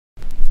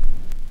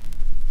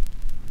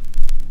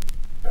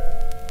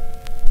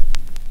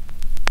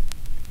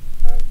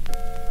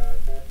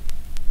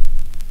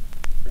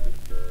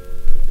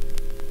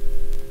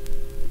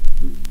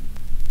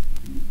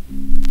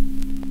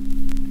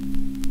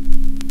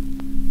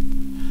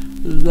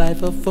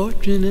Life of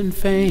fortune and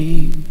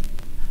fame.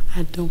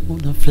 I don't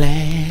wanna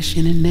flash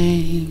any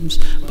names,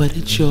 but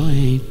it sure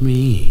ain't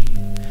me.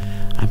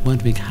 I'm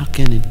wondering how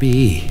can it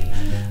be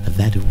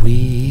that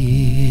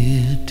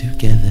we're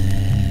together.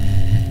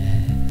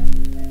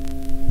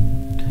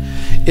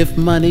 If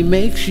money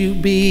makes you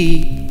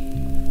be,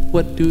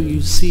 what do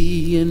you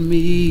see in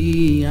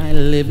me? I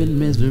live in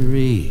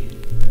misery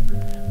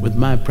with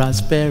my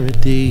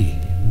prosperity,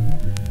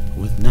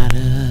 with not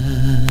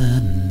another.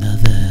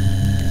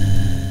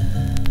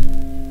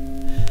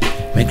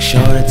 Make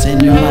sure it's in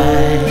your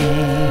mind,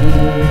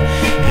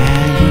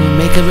 and you'll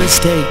make a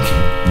mistake,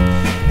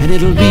 and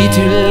it'll be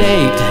too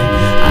late.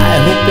 I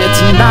hope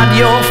it's not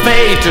your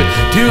fate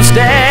to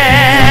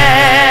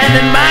stand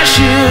in my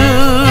shoes.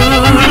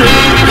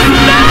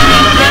 No,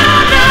 no,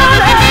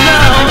 no, no.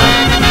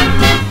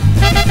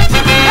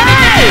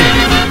 Hey!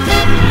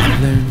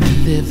 I've learned to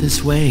live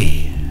this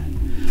way,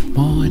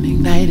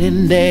 morning, night,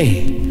 and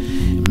day.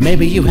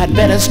 Maybe you had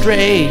better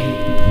stray.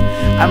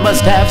 I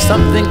must have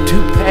something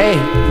to pay.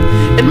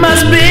 It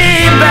must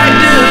be back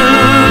due.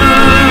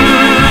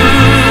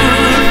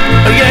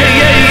 Oh, yeah,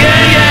 yeah,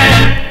 yeah, yeah.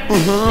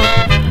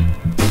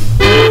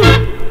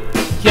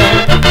 Yeah.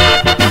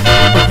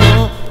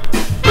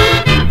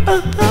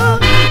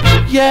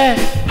 Yeah.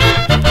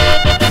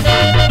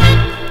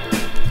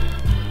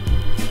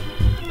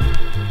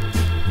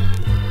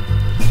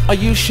 Are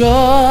you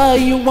sure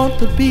you want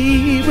to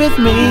be with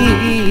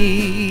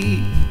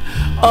me?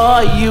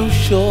 Are you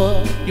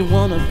sure you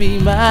wanna be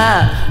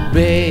my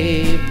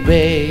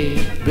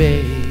baby,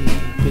 baby?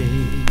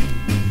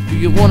 Do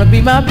you wanna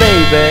be my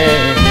baby?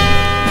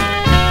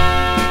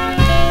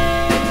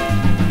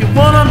 You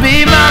wanna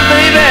be my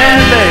baby,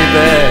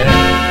 baby?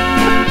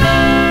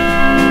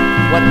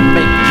 What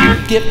made you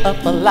give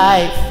up a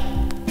life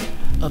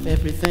of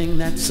everything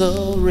that's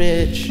so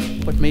rich?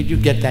 What made you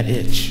get that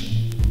itch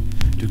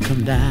to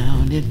come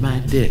down in my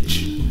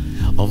ditch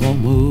of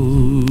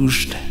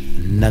almost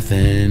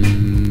nothing?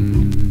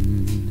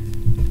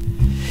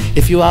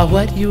 If you are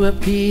what you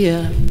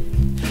appear,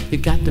 you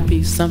got to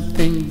be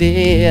something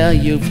dear.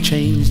 You've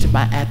changed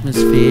my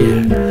atmosphere.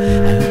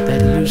 I hope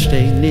that you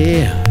stay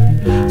near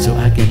so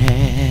I can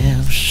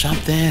have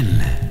something.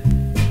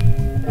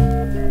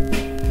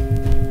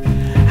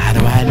 How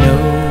do I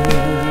know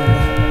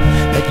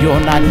that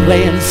you're not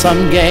playing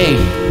some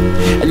game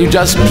and you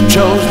just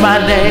chose my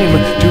name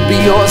to be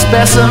your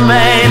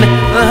specimen?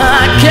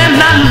 I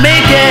cannot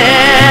make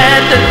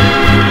it.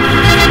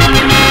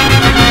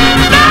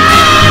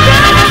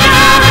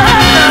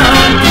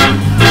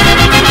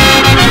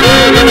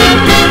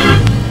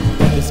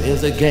 This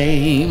is a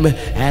game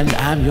and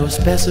I'm your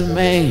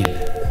specimen.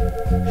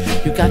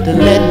 You got to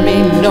let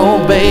me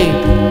know, babe,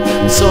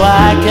 so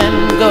I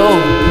can go.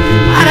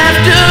 I'd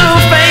have to